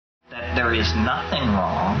there is nothing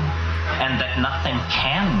wrong, and that nothing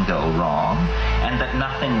can go wrong, and that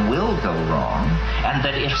nothing will go wrong, and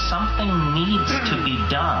that if something needs to be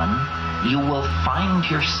done, you will find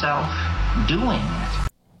yourself doing it.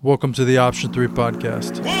 Welcome to the Option 3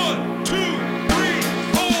 podcast. 1, 2, 3,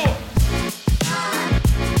 4.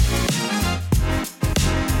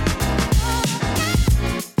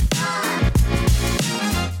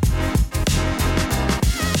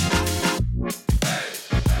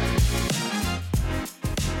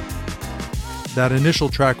 That initial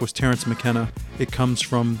track was Terrence McKenna. It comes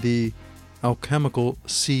from the Alchemical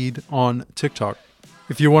Seed on TikTok.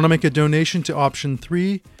 If you want to make a donation to Option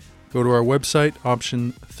 3, go to our website,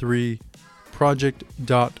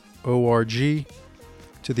 option3project.org,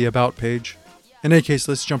 to the About page. In any case,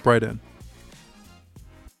 let's jump right in.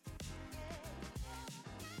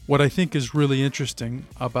 What I think is really interesting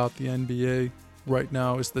about the NBA right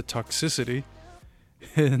now is the toxicity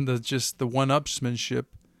and the one-upsmanship,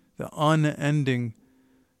 the unending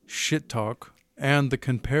shit talk, and the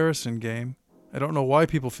comparison game. I don't know why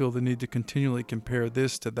people feel the need to continually compare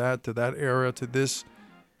this to that era, to this,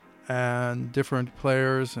 and different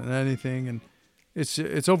players and anything. And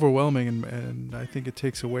it's overwhelming, and I think it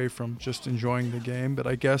takes away from just enjoying the game. But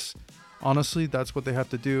I guess, honestly, that's what they have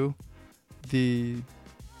to do. The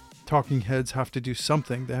talking heads have to do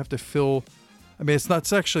something. They have to fill... I mean,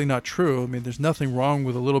 it's actually not true. I mean, there's nothing wrong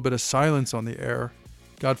with a little bit of silence on the air.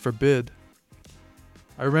 God forbid.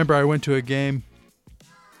 I remember I went to a game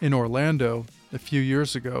in Orlando a few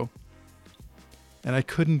years ago, and I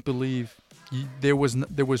couldn't believe there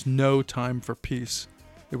was no time for peace.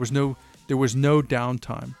 There was no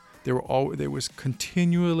downtime. They was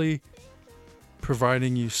continually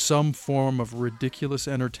providing you some form of ridiculous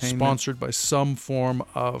entertainment, sponsored by some form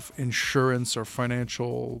of insurance or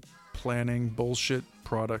financial planning bullshit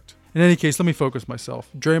product. In any case, let me focus myself.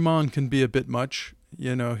 Draymond can be a bit much.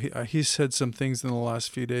 You know, he's said some things in the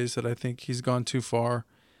last few days that I think he's gone too far.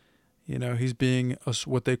 You know, he's being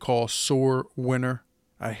what they call a sore winner.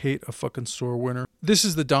 I hate a fucking sore winner. This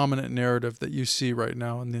is the dominant narrative that you see right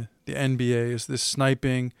now in the NBA, is this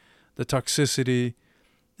sniping, the toxicity,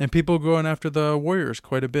 and people going after the Warriors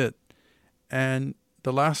quite a bit. And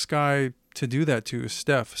the last guy to do that to is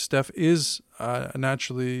Steph. Steph is a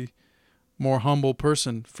naturally more humble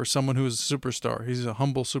person for someone who is a superstar. He's a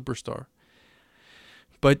humble superstar.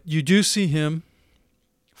 But you do see him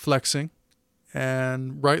flexing,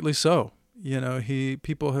 and rightly so. You know,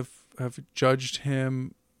 people have judged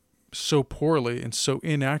him so poorly and so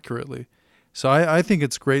inaccurately. So I think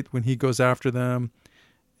it's great when he goes after them,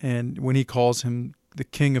 and when he calls him the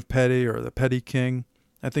king of petty or the petty king.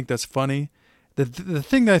 I think that's funny. The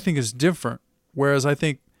thing that I think is different, whereas I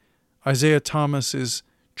think Isaiah Thomas is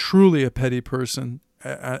truly a petty person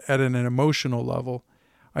at an emotional level,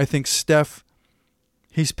 I think Steph,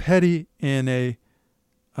 he's petty in a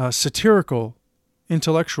satirical,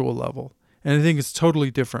 intellectual level. And I think it's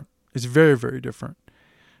totally different. It's very, very different.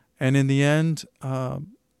 And in the end,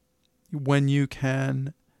 when you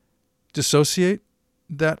can dissociate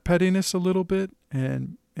that pettiness a little bit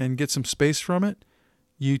and get some space from it,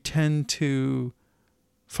 you tend to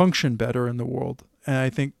function better in the world. And I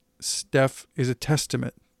think Steph is a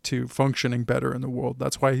testament to functioning better in the world.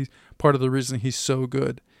 That's why he's part of the reason he's so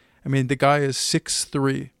good. I mean, the guy is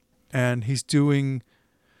 6'3", and he's doing,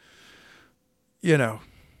 you know,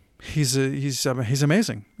 he's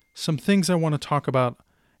amazing. Some things I want to talk about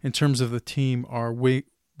in terms of the team are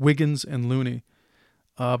Wiggins and Looney.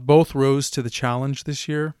 Both rose to the challenge this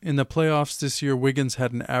year. In the playoffs this year, Wiggins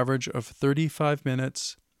had an average of 35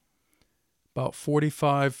 minutes, about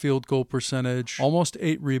 45 field goal percentage, almost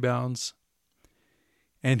 8 rebounds,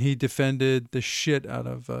 and he defended the shit out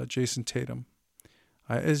of Jason Tatum.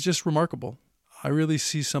 It's just remarkable. I really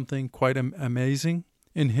see something quite amazing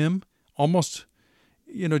in him. Almost,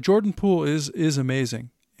 you know, Jordan Poole is amazing,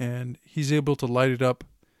 and he's able to light it up,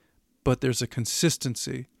 but there's a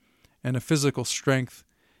consistency and a physical strength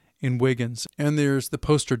in Wiggins. And there's the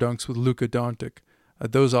poster dunks with Luka Doncic.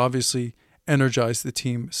 Those obviously energize the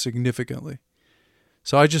team significantly.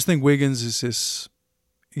 So I just think Wiggins is this...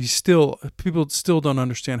 people still don't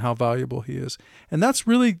understand how valuable he is. And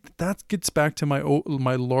that gets back to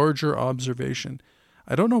my larger observation.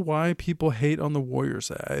 I don't know why people hate on the Warriors.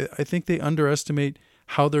 I think they underestimate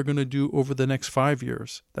how they're going to do over the next 5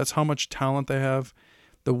 years. That's how much talent they have.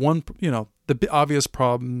 The obvious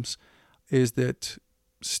problems is that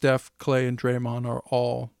Steph, Clay, and Draymond are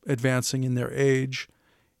all advancing in their age.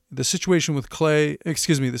 The situation with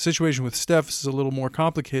Steph is a little more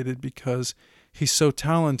complicated because he's so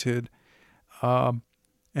talented,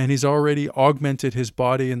 And he's already augmented his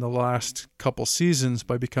body in the last couple seasons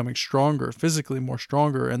by becoming stronger, physically more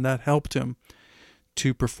stronger, and that helped him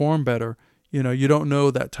to perform better. You know, you don't know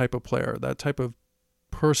that type of player. That type of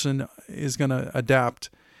person is going to adapt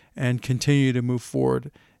and continue to move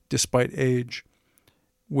forward despite age.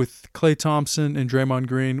 With Klay Thompson and Draymond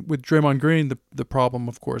Green, the problem,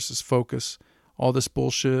 of course, is focus. All this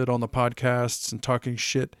bullshit on the podcasts and talking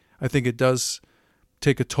shit, I think it does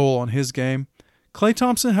take a toll on his game. Klay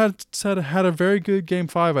Thompson had a very good Game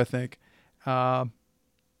 5, I think.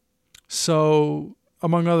 So,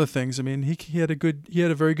 among other things, I mean, he had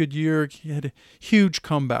a very good year. He had a huge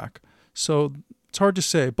comeback. So it's hard to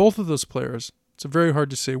say. Both of those players, it's very hard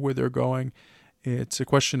to say where they're going. It's a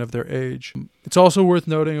question of their age. It's also worth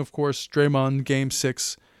noting, of course, Draymond Game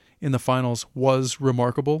 6 in the finals was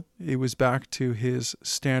remarkable. It was back to his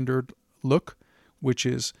standard look, which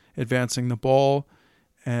is advancing the ball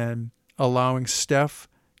and allowing Steph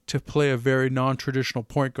to play a very non-traditional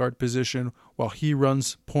point guard position while he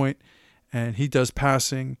runs point and he does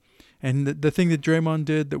passing. And the thing that Draymond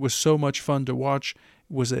did that was so much fun to watch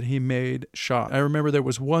was that he made shots. I remember there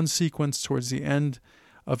was one sequence towards the end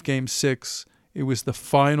of Game 6. It was the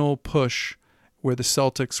final push where the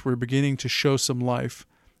Celtics were beginning to show some life,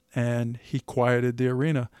 and he quieted the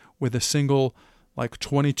arena with a single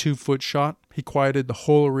 22-foot shot. He quieted the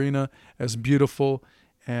whole arena as beautiful,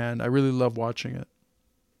 and I really love watching it.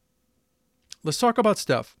 Let's talk about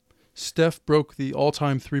Steph. Steph broke the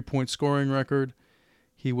all-time three-point scoring record.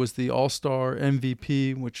 He was the All-Star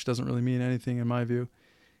MVP, which doesn't really mean anything in my view.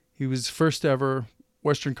 He was first ever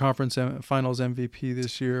Western Conference Finals MVP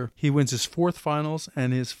this year. He wins his fourth finals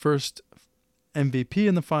and his first MVP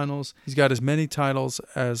in the finals. He's got as many titles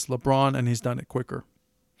as LeBron, and he's done it quicker.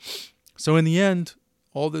 So in the end,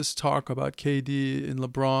 all this talk about KD and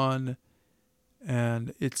LeBron,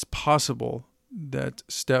 and it's possible that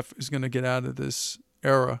Steph is going to get out of this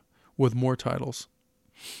era with more titles.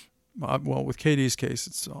 Well, with KD's case,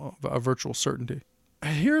 it's a virtual certainty.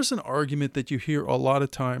 Here's an argument that you hear a lot of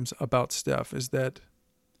times about Steph, is that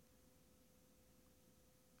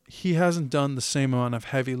he hasn't done the same amount of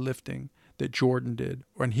heavy lifting that Jordan did,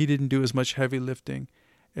 and he didn't do as much heavy lifting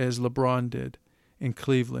as LeBron did in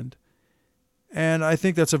Cleveland. And I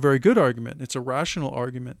think that's a very good argument. It's a rational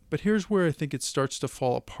argument. But here's where I think it starts to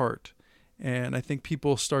fall apart. And I think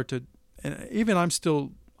people start to, and even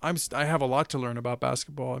I have a lot to learn about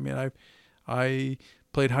basketball. I mean, I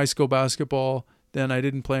played high school basketball, then I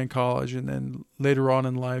didn't play in college, and then later on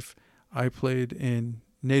in life, I played in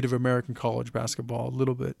Native American college basketball a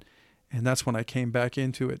little bit, and that's when I came back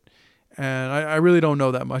into it. And I really don't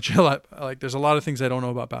know that much. There's a lot of things I don't know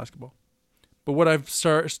about basketball. But what I'm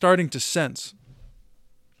starting to sense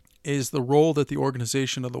is the role that the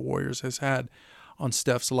organization of the Warriors has had on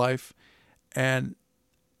Steph's life. And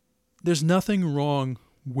there's nothing wrong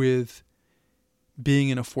with being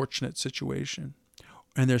in a fortunate situation.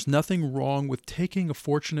 And there's nothing wrong with taking a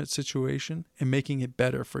fortunate situation and making it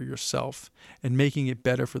better for yourself and making it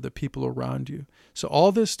better for the people around you. So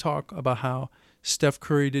all this talk about how Steph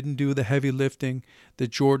Curry didn't do the heavy lifting that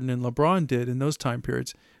Jordan and LeBron did in those time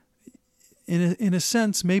periods, in a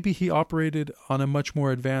sense, maybe he operated on a much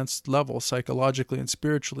more advanced level psychologically and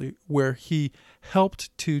spiritually, where he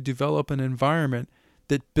helped to develop an environment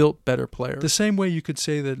that built better players. The same way you could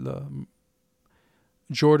say that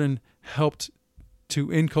Jordan helped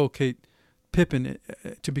to inculcate Pippen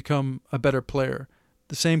to become a better player.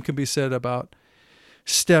 The same can be said about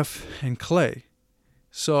Steph and Klay.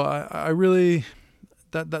 So I really,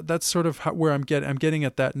 that's sort of where I'm getting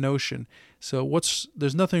at that notion. So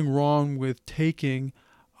there's nothing wrong with taking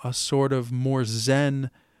a sort of more zen,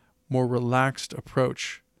 more relaxed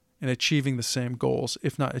approach and achieving the same goals,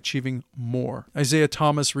 if not achieving more. Isaiah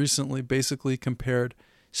Thomas recently basically compared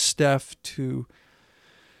Steph to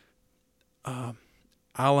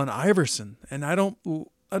Allen Iverson, and I don't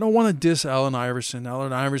want to diss Allen Iverson.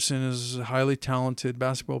 Allen Iverson is a highly talented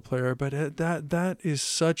basketball player, but that is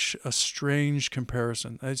such a strange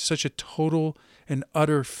comparison. It's such a total and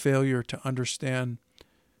utter failure to understand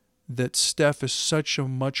that Steph is such a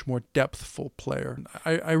much more depthful player.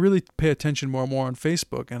 I really pay attention more and more on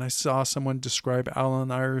Facebook, and I saw someone describe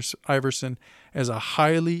Allen Iverson as a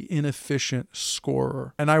highly inefficient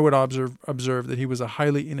scorer. And I would observe that he was a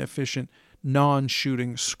highly inefficient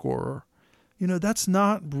non-shooting scorer. You know, that's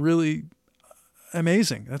not really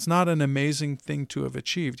amazing. That's not an amazing thing to have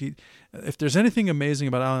achieved. If there's anything amazing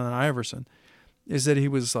about Allen Iverson, is that he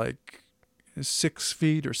was like 6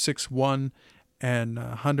 feet or 6'1", and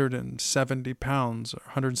 170 pounds or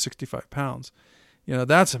 165 pounds. You know,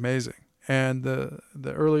 that's amazing. and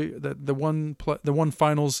the one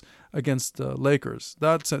finals against the Lakers.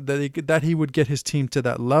 That he would get his team to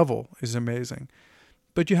that level is amazing.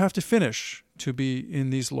 But you have to finish to be in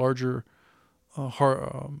these larger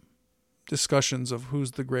discussions of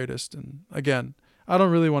who's the greatest. And again, I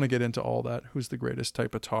don't really want to get into all that who's the greatest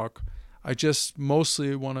type of talk. I just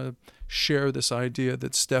mostly want to share this idea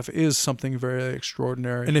that Steph is something very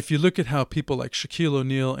extraordinary. And if you look at how people like Shaquille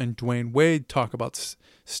O'Neal and Dwayne Wade talk about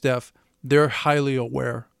Steph, they're highly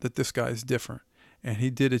aware that this guy is different. And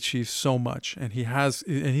he did achieve so much. And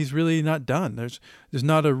he's really not done. There's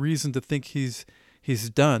not a reason to think he's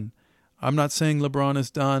done. I'm not saying LeBron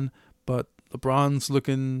is done, but LeBron's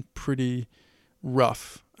looking pretty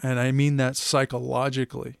rough. And I mean that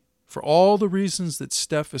psychologically. For all the reasons that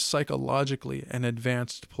Steph is psychologically an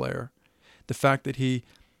advanced player, the fact that he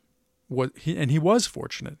was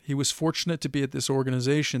fortunate. He was fortunate to be at this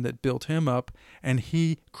organization that built him up, and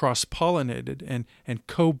he cross-pollinated and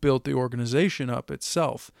co-built the organization up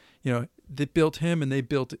itself. They built him, and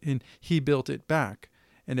he built it back,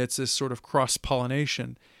 and it's this sort of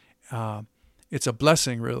cross-pollination. It's a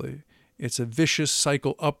blessing, really. It's a vicious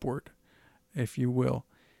cycle upward, if you will.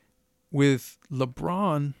 With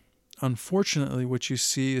LeBron, unfortunately, what you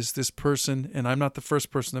see is this person, and I'm not the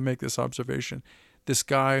first person to make this observation, this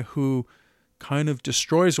guy who kind of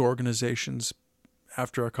destroys organizations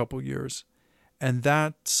after a couple years. And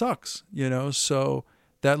that sucks, so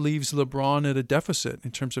that leaves LeBron at a deficit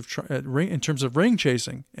in terms of ring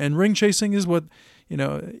chasing. And ring chasing is what,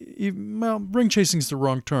 ring chasing is the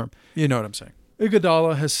wrong term. You know what I'm saying.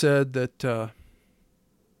 Iguodala has said that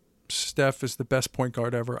Steph is the best point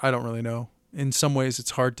guard ever. I don't really know. In some ways,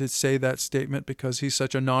 it's hard to say that statement because he's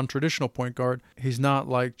such a non-traditional point guard. He's not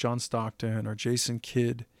like John Stockton or Jason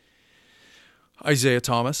Kidd. Isaiah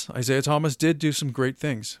Thomas. Isaiah Thomas did do some great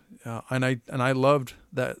things, and I loved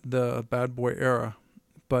the bad boy era.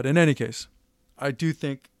 But in any case, I do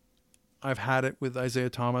think I've had it with Isaiah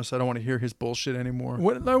Thomas. I don't want to hear his bullshit anymore.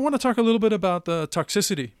 I want to talk a little bit about the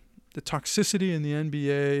toxicity in the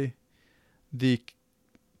NBA, the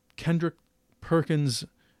Kendrick Perkins,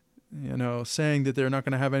 saying that they're not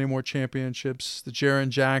going to have any more championships, the Jaren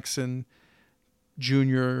Jackson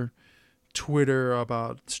Jr. Twitter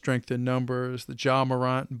about strength in numbers, the Ja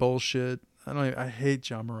Morant bullshit. I hate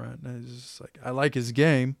Ja Morant. I like his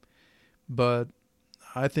game, but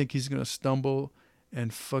I think he's going to stumble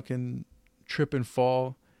and fucking trip and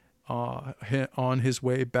fall on his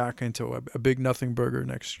way back into a big nothing burger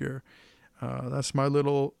next year. That's my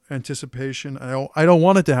little anticipation. I don't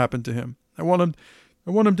want it to happen to him. I want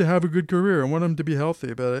him to have a good career. I want him to be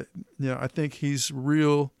healthy. But I think he's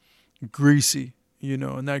real greasy.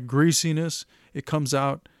 And that greasiness, it comes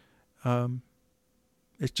out.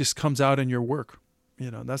 It just comes out in your work.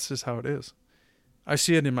 That's just how it is. I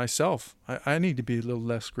see it in myself. I need to be a little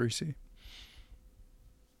less greasy.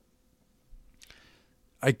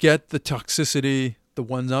 I get the toxicity, the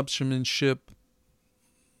one-upsmanship,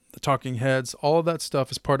 the talking heads. All of that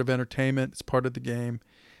stuff is part of entertainment. It's part of the game.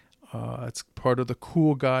 It's part of the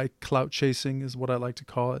cool guy clout chasing is what I like to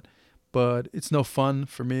call it. But it's no fun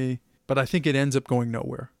for me. But I think it ends up going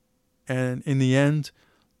nowhere. And in the end,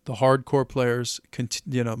 the hardcore players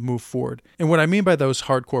move forward. And what I mean by those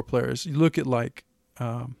hardcore players, you look at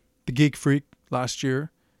the Geek Freak last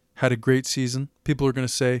year had a great season. People are going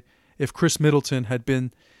to say if Chris Middleton had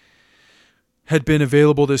been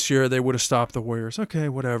available this year, they would have stopped the Warriors. Okay,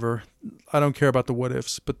 whatever. I don't care about the what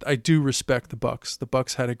ifs, but I do respect the Bucks. The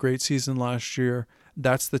Bucks had a great season last year.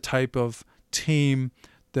 That's the type of team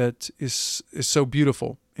that is so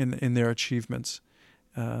beautiful in their achievements.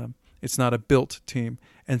 It's not a built team,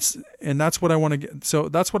 and that's what I want to get. So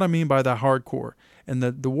that's what I mean by the hardcore. And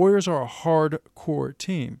the Warriors are a hardcore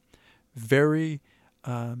team, very,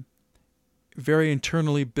 very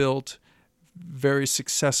internally built, very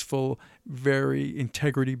successful, very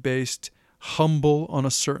integrity-based, humble on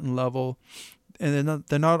a certain level, and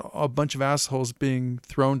they're not a bunch of assholes being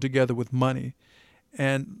thrown together with money.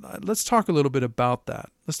 And let's talk a little bit about that.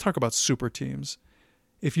 Let's talk about super teams.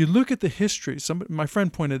 If you look at the history, my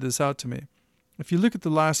friend pointed this out to me. If you look at the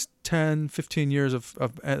last 10, 15 years of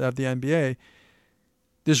the NBA,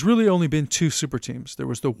 there's really only been two super teams. There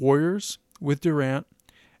was the Warriors with Durant,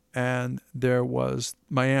 and there was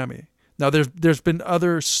Miami. Now, there's been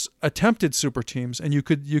other attempted super teams, and you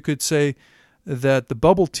could say that the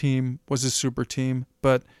bubble team was a super team,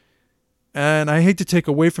 and I hate to take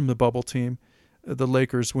away from the bubble team, the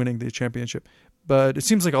Lakers winning the championship, but it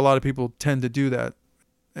seems like a lot of people tend to do that,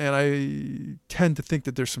 and I tend to think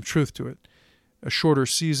that there's some truth to it. A shorter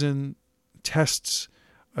season tests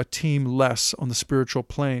a team less on the spiritual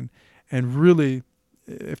plane, and really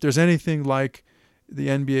if there's anything like the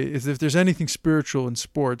NBA, if there's anything spiritual in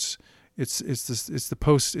sports, it's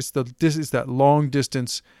that long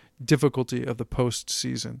distance difficulty of the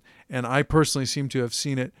postseason. And I personally seem to have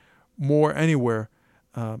seen it more anywhere.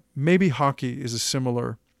 Maybe hockey is a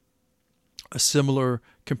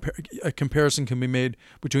comparison can be made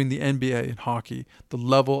between the NBA and hockey, the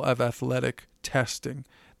level of athletic testing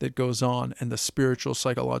that goes on and the spiritual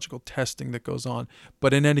psychological testing that goes on.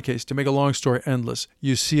 But in any case, to make a long story endless,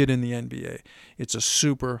 you see it in the NBA. It's a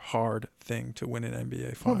super hard thing to win an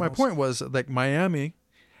NBA finals. Well, my point was, like, Miami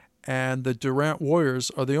and the Durant Warriors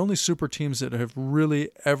are the only super teams that have really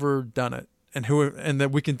ever done it, and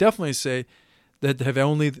that we can definitely say that have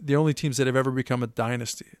the only teams that have ever become a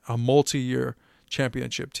dynasty, a multi-year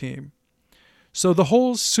championship team. So the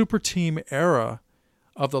whole super team era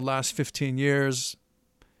of the last 15 years,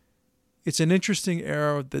 it's an interesting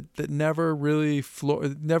era that never really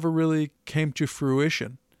came to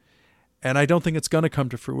fruition, and I don't think it's going to come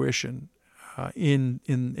to fruition in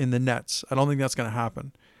the Nets. I don't think that's going to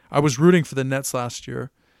happen. I was rooting for the Nets last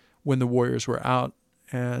year when the Warriors were out,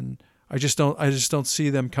 and I just don't see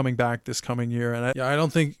them coming back this coming year. And I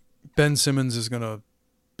don't think Ben Simmons is going to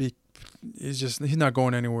be. He's not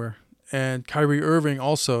going anywhere. And Kyrie Irving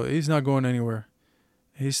also, he's not going anywhere.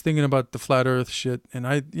 He's thinking about the flat Earth shit, and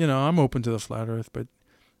I'm open to the flat Earth, but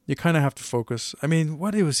you kind of have to focus. I mean,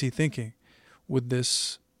 what was he thinking with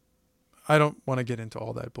this? I don't want to get into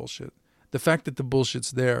all that bullshit. The fact that the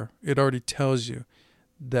bullshit's there, it already tells you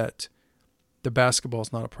that the basketball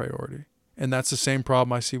is not a priority. And that's the same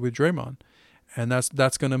problem I see with Draymond. And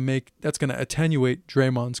that's going to attenuate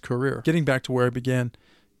Draymond's career. Getting back to where I began,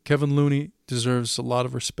 Kevin Looney deserves a lot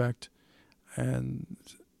of respect. And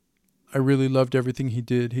I really loved everything he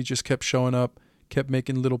did. He just kept showing up, kept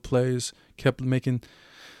making little plays, kept making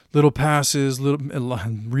little passes, little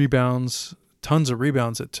rebounds, tons of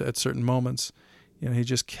rebounds at certain moments. He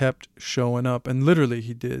just kept showing up. And literally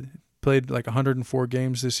he did. Played like 104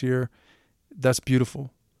 games this year. That's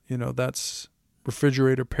beautiful. That's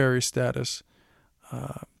refrigerator Perry status.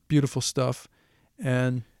 Beautiful stuff.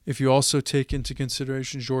 And if you also take into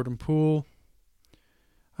consideration Jordan Poole,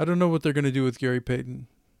 I don't know what they're going to do with Gary Payton.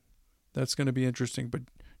 That's going to be interesting. But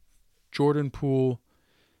Jordan Poole,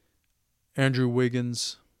 Andrew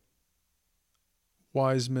Wiggins,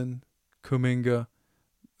 Wiseman, Kuminga,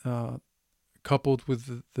 coupled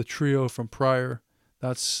with the trio from prior,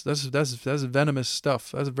 that's venomous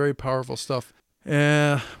stuff. That's very powerful stuff.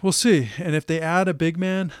 We'll see. And if they add a big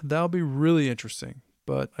man, that'll be really interesting.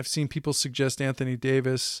 But I've seen people suggest Anthony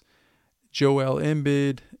Davis, Joel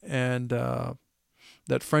Embiid, and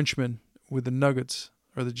that Frenchman with the Nuggets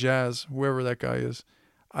or the Jazz, whoever that guy is.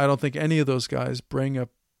 I don't think any of those guys bring a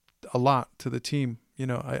lot to the team.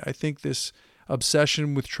 I think this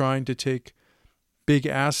obsession with trying to take big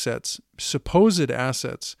assets, supposed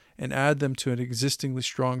assets, and add them to an existingly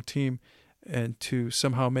strong team and to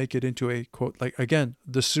somehow make it into a, quote, like, again,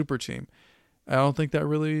 the super team. I don't think that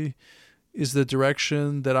really is the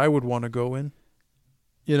direction that I would want to go in.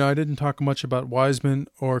 I didn't talk much about Wiseman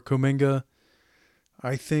or Kuminga.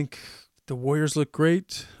 I think the Warriors look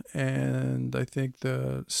great, and I think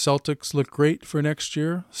the Celtics look great for next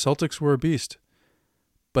year. Celtics were a beast,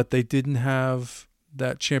 but they didn't have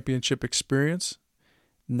that championship experience.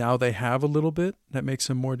 Now they have a little bit. That makes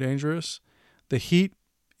them more dangerous. The Heat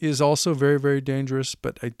is also very, very dangerous,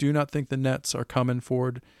 but I do not think the Nets are coming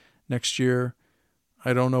forward next year.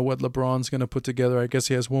 I don't know what LeBron's going to put together. I guess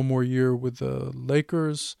he has one more year with the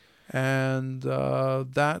Lakers. And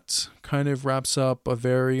that kind of wraps up a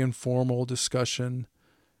very informal discussion,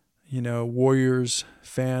 Warriors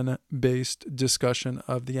fan-based discussion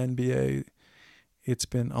of the NBA. It's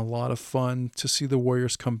been a lot of fun to see the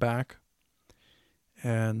Warriors come back.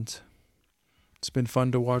 And it's been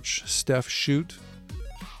fun to watch Steph shoot.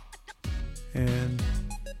 And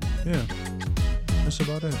yeah, that's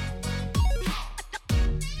about it.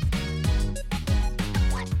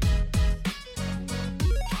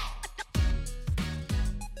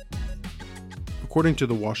 According to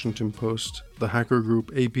the Washington Post, the hacker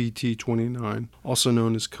group APT29, also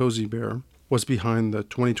known as Cozy Bear, was behind the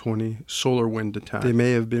 2020 SolarWinds attack. They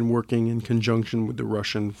may have been working in conjunction with the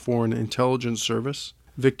Russian Foreign Intelligence Service.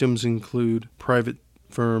 Victims include private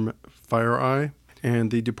firm FireEye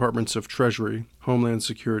and the Departments of Treasury, Homeland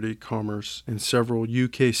Security, Commerce, and several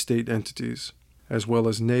UK state entities. as well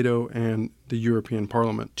as NATO and the European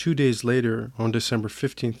Parliament. 2 days later, on December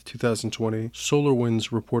 15th, 2020,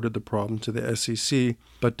 SolarWinds reported the problem to the SEC,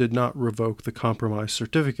 but did not revoke the compromised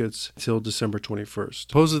certificates until December 21st.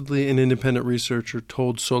 Supposedly, an independent researcher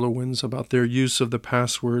told SolarWinds about their use of the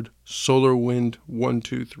password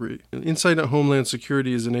SolarWind123. Inside Homeland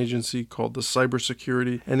Security is an agency called the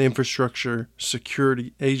Cybersecurity and Infrastructure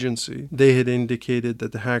Security Agency. They had indicated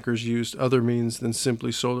that the hackers used other means than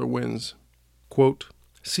simply SolarWinds. Quote,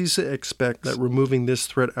 CISA expects that removing this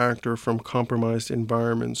threat actor from compromised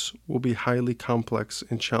environments will be highly complex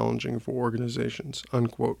and challenging for organizations,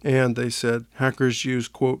 unquote. And they said hackers use,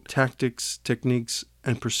 quote, tactics, techniques,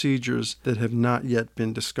 and procedures that have not yet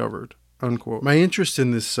been discovered, unquote. My interest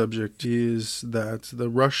in this subject is that the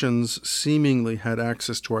Russians seemingly had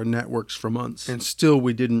access to our networks for months, and still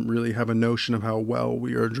we didn't really have a notion of how well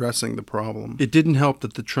we are addressing the problem. It didn't help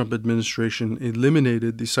that the Trump administration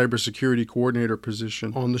eliminated the cybersecurity coordinator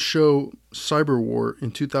position. On the show Cyber War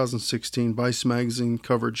in 2016, Vice magazine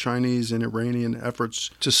covered Chinese and Iranian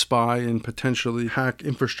efforts to spy and potentially hack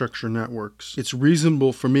infrastructure networks. It's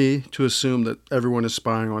reasonable for me to assume that everyone is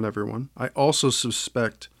spying on everyone. I also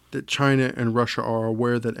suspect that China and Russia are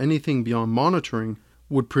aware that anything beyond monitoring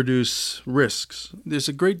would produce risks. There's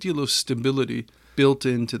a great deal of stability built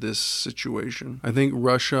into this situation. I think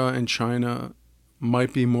Russia and China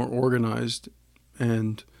might be more organized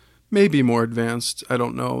and maybe more advanced. I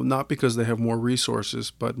don't know, not because they have more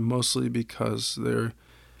resources, but mostly because they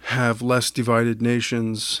have less divided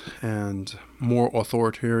nations and more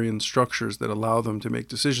authoritarian structures that allow them to make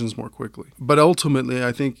decisions more quickly. But ultimately,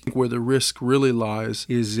 I think where the risk really lies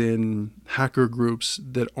is in hacker groups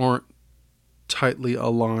that aren't tightly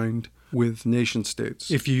aligned with nation states.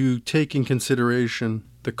 If you take in consideration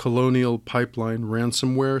the Colonial Pipeline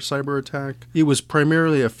ransomware cyber attack, it was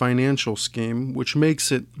primarily a financial scheme, which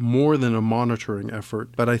makes it more than a monitoring effort.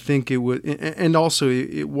 But I think it would, and also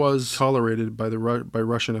it was tolerated by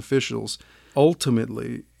Russian officials.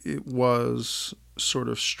 Ultimately, it was sort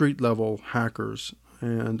of street-level hackers,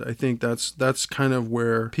 and I think that's kind of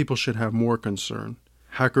where people should have more concern.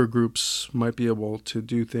 Hacker groups might be able to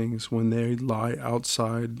do things when they lie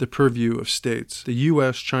outside the purview of states. The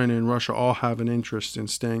US, China, and Russia all have an interest in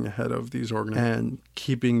staying ahead of these organizations and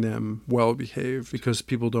keeping them well behaved, because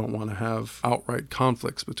people don't want to have outright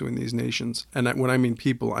conflicts between these nations. And when I mean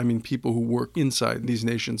people who work inside these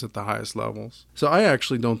nations at the highest levels. So I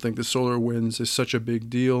actually don't think the SolarWinds is such a big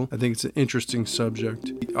deal. I think it's an interesting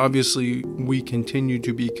subject. Obviously, we continue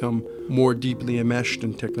to become more deeply enmeshed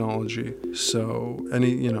in technology. So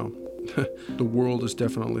the world is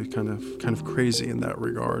definitely kind of crazy in that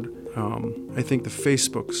regard. I think the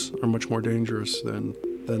Facebooks are much more dangerous than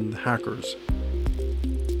the hackers.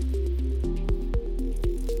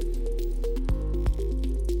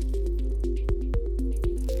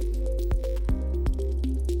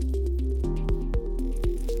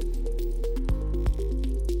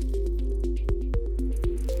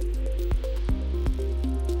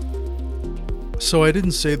 So I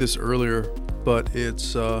didn't say this earlier, but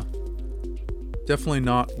it's definitely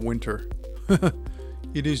not winter.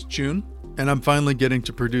 It is June, and I'm finally getting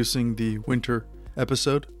to producing the winter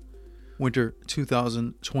episode, winter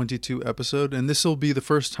 2022 episode, and this will be the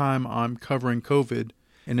first time I'm covering COVID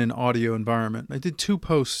in an audio environment. I did 2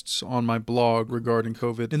 posts on my blog regarding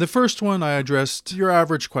COVID. In the first one, I addressed your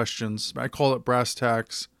average questions. I call it brass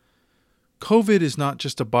tacks. COVID is not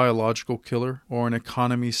just a biological killer or an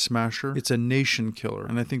economy smasher. It's a nation killer.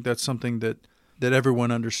 And I think that's something that everyone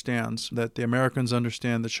understands, that the Americans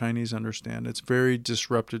understand, the Chinese understand. It's very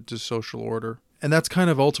disruptive to social order. And that's kind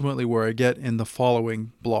of ultimately where I get in the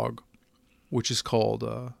following blog, which is called,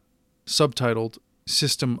 subtitled,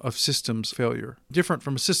 System of Systems Failure. Different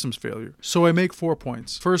from a systems failure. So I make 4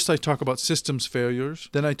 points. First, I talk about systems failures.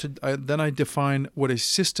 Then I define what a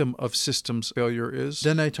system of systems failure is.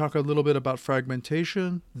 Then I talk a little bit about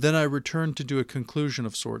fragmentation. Then I return to do a conclusion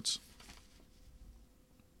of sorts.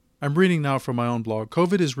 I'm reading now from my own blog.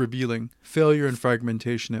 COVID is revealing failure and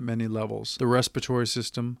fragmentation at many levels. The respiratory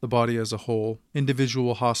system, the body as a whole,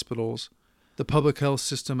 individual hospitals, the public health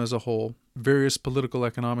system as a whole, various political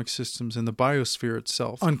economic systems, and the biosphere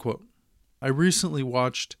itself, unquote. I recently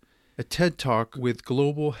watched a TED Talk with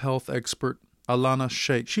global health expert Alana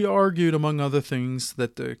Sheikh. She argued, among other things,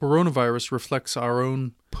 that the coronavirus reflects our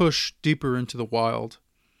own push deeper into the wild.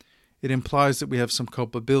 It implies that we have some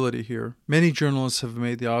culpability here. Many journalists have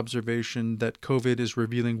made the observation that COVID is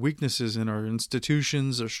revealing weaknesses in our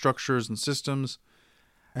institutions, our structures and systems,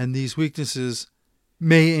 and these weaknesses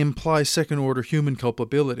may imply second-order human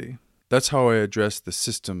culpability. That's how I address the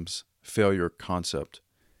systems failure concept.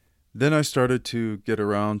 Then I started to get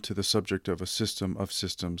around to the subject of a system of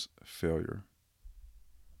systems failure.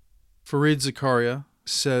 Fareed Zakaria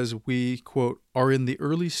says we, quote, are in the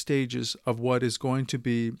early stages of what is going to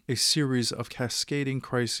be a series of cascading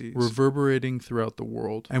crises reverberating throughout the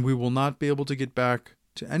world, and we will not be able to get back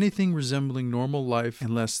to anything resembling normal life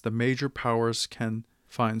unless the major powers can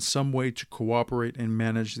find some way to cooperate and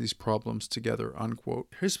manage these problems together, unquote.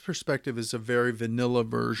 His perspective is a very vanilla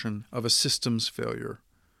version of a systems failure.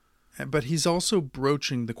 But he's also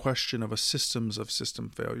broaching the question of a systems of system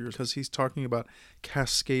failures because he's talking about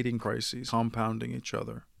cascading crises, compounding each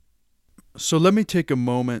other. So let me take a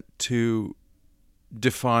moment to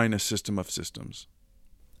define a system of systems.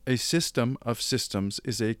 A system of systems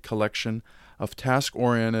is a collection of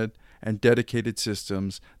task-oriented and dedicated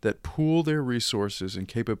systems that pool their resources and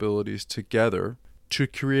capabilities together to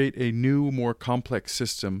create a new, more complex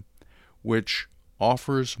system which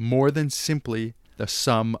offers more than simply the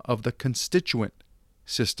sum of the constituent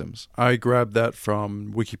systems. I grabbed that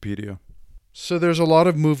from Wikipedia. So there's a lot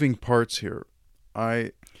of moving parts here.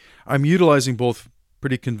 I'm utilizing both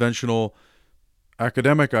pretty conventional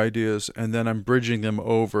academic ideas, and then I'm bridging them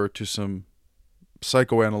over to some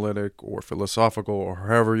psychoanalytic or philosophical or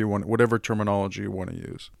however you want, whatever terminology you want to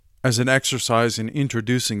use. As an exercise in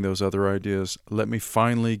introducing those other ideas, let me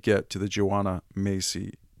finally get to the Joanna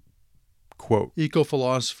Macy quote.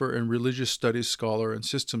 Eco-philosopher and religious studies scholar and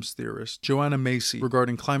systems theorist Joanna Macy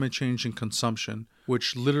regarding climate change and consumption,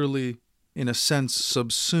 which literally, in a sense,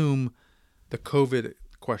 subsume the COVID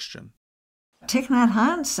question. Thich Nhat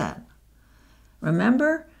Hanh said,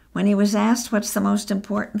 remember when he was asked what's the most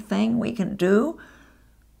important thing we can do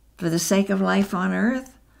for the sake of life on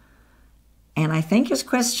Earth? And I think his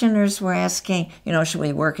questioners were asking, should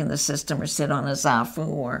we work in the system or sit on a zafu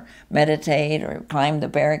or meditate or climb the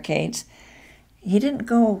barricades? He didn't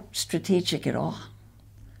go strategic at all.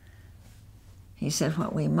 He said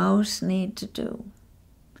what we most need to do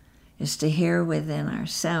is to hear within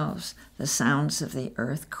ourselves the sounds of the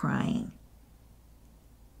earth crying.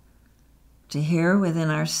 To hear within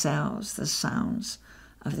ourselves the sounds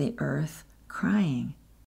of the earth crying.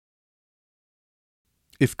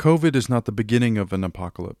 If COVID is not the beginning of an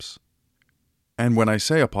apocalypse, and when I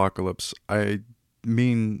say apocalypse, I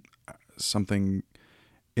mean something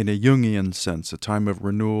in a Jungian sense, a time of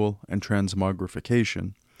renewal and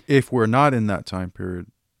transmogrification. If we're not in that time period,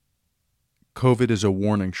 COVID is a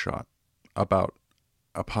warning shot about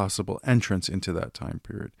a possible entrance into that time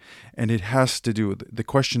period. And it has to do with the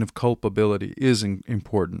question of culpability is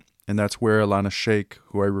important. And that's where Alana Sheikh,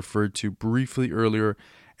 who I referred to briefly earlier,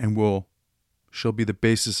 and she'll be the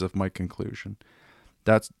basis of my conclusion.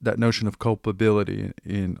 That notion of culpability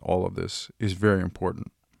in all of this is very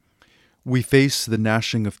important. We face the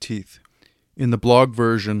gnashing of teeth. In the blog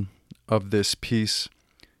version of this piece,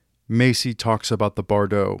 Macy talks about the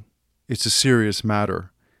bardo. It's a serious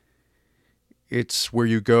matter. It's where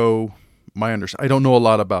you go, I don't know a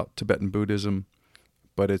lot about Tibetan Buddhism,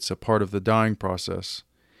 but it's a part of the dying process.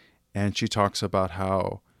 And she talks about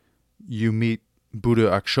how you meet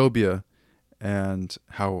Buddha Akshobhya and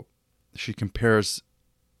how she compares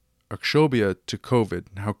Akshobhya to COVID,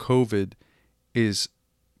 and how COVID is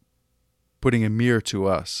putting a mirror to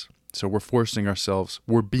us. So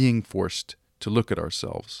we're being forced to look at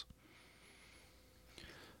ourselves.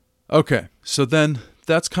 Okay, so then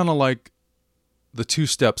that's kind of like the two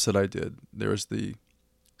steps that I did. There's the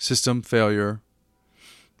system failure,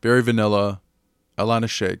 very vanilla, Alana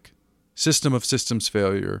Sheikh, system of systems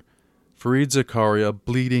failure, Fareed Zakaria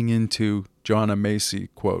bleeding into Joanna Macy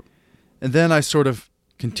quote. And then I sort of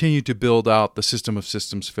continue to build out the system of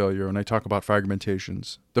systems failure, and I talk about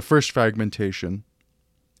fragmentations. The first fragmentation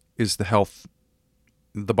is the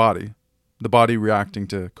body reacting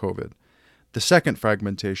to COVID. The second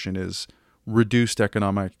fragmentation is reduced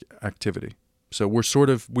economic activity. So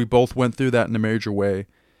we both went through that in a major way,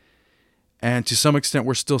 and to some extent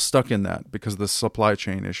we're still stuck in that because of the supply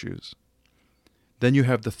chain issues. Then you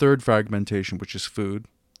have the third fragmentation, which is food,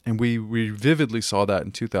 and we vividly saw that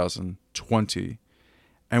in 2020.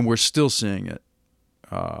 And we're still seeing it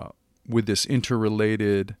with this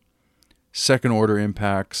interrelated second-order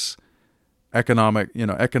impacts, economic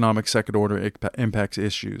second-order impacts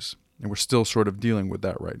issues. And we're still sort of dealing with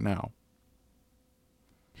that right now.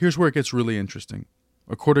 Here's where it gets really interesting.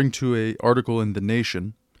 According to an article in The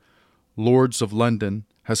Nation, Lords of London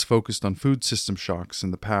has focused on food system shocks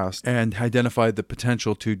in the past and identified the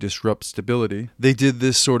potential to disrupt stability. They did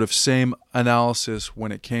this sort of same analysis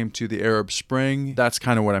when it came to the Arab Spring. That's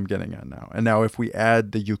kind of what I'm getting at now. And now if we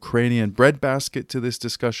add the Ukrainian breadbasket to this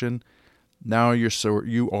discussion, now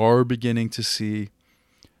you are beginning to see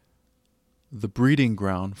the breeding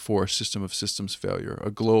ground for a system of systems failure,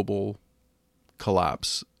 a global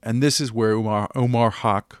collapse. And this is where Omar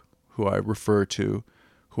Haq, who I refer to,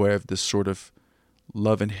 who I have this sort of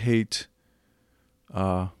love and hate.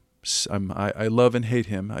 I love and hate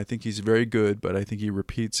him. I think he's very good, but I think he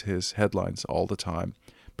repeats his headlines all the time.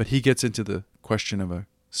 But he gets into the question of a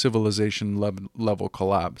civilization level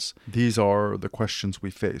collapse. These are the questions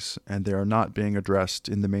we face, and they are not being addressed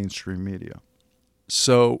in the mainstream media.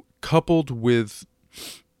 So, coupled with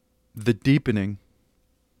the deepening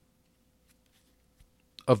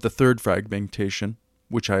of the third fragmentation,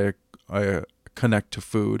 which I connect to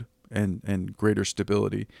food and greater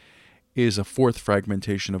stability, is a fourth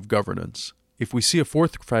fragmentation of governance. If we see a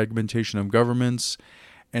fourth fragmentation of governments,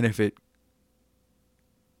 and if it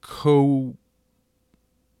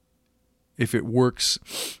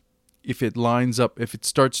works, if it lines up, if it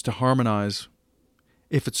starts to harmonize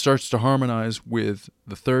with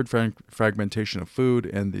the third fragmentation of food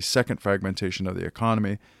and the second fragmentation of the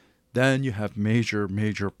economy, then you have major,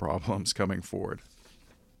 major problems coming forward.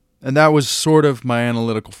 And that was sort of my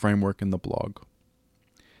analytical framework in the blog.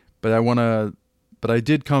 But I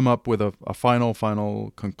did come up with a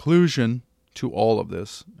final conclusion to all of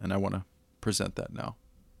this, and I want to present that now.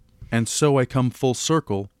 And so I come full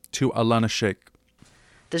circle to Alana Sheikh.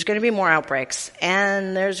 There's going to be more outbreaks,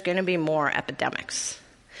 and there's going to be more epidemics.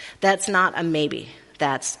 That's not a maybe,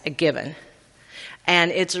 that's a given.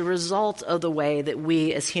 And it's a result of the way that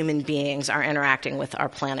we as human beings are interacting with our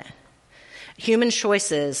planet. Human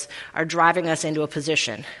choices are driving us into a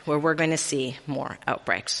position where we're going to see more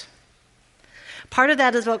outbreaks. Part of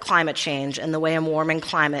that is about climate change and the way a warming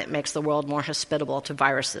climate makes the world more hospitable to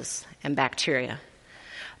viruses and bacteria.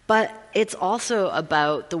 But it's also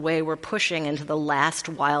about the way we're pushing into the last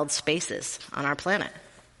wild spaces on our planet.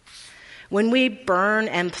 When we burn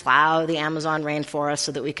and plow the Amazon rainforest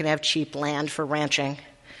so that we can have cheap land for ranching,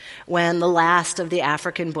 when the last of the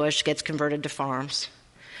African bush gets converted to farms,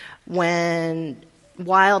 when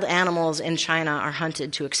wild animals in China are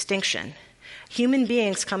hunted to extinction, human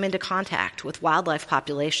beings come into contact with wildlife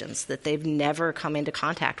populations that they've never come into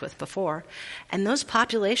contact with before, and those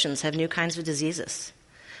populations have new kinds of diseases,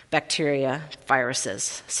 bacteria,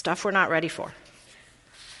 viruses, stuff we're not ready for.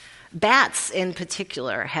 Bats, in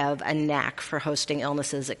particular, have a knack for hosting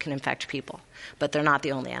illnesses that can infect people, but they're not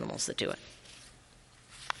the only animals that do it.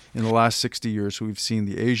 In the last 60 years, we've seen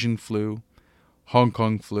the Asian flu, Hong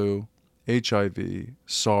Kong flu, HIV,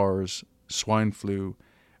 SARS, swine flu,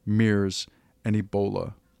 MERS, and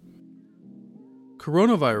Ebola.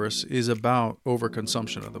 Coronavirus is about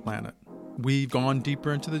overconsumption of the planet. We've gone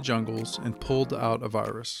deeper into the jungles and pulled out a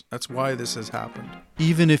virus. That's why this has happened.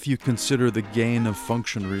 Even if you consider the gain of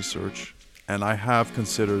function research, and I have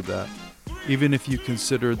considered that, even if you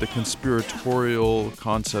consider the conspiratorial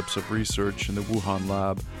concepts of research in the Wuhan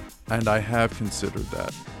lab, and I have considered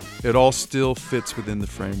that, it all still fits within the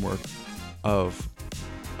framework of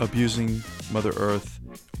abusing Mother Earth,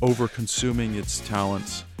 over-consuming its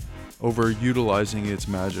talents, over-utilizing its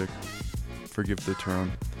magic, forgive the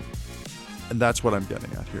term. And that's what I'm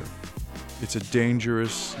getting at here. It's a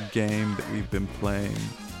dangerous game that we've been playing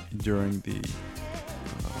during the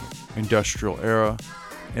industrial era,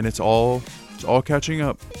 and it's all catching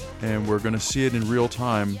up, and we're going to see it in real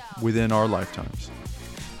time within our lifetimes.